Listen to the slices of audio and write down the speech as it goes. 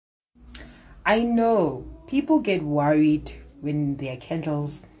I know people get worried when their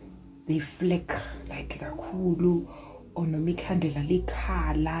candles they flick like kakhulu or noma ikhandlela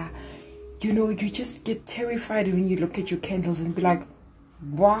likhala. You know, you just get terrified when you look at your candles and be like,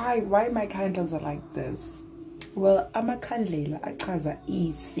 why my candles are like this? Well, amakhandlela achaza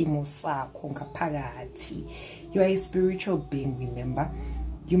isimo sakho ngaphakathi. You are a spiritual being, remember?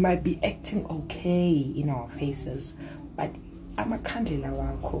 You might be acting okay in our faces, but amakhandlela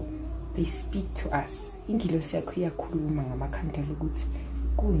wakho, they speak to us. Ingilosi yakho iyakhuluma ngamakhandlela ukuthi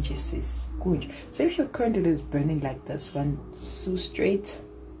kunje sis, kunje. So if your candle is burning like this one, so straight,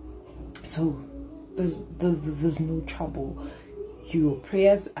 so there's no trouble. Your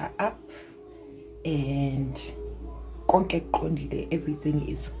prayers are up and everything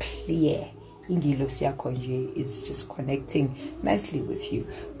is clear. Ingilosi yakho nje is just connecting nicely with you.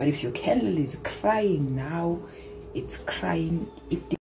 But if your candle is crying now, it's crying, it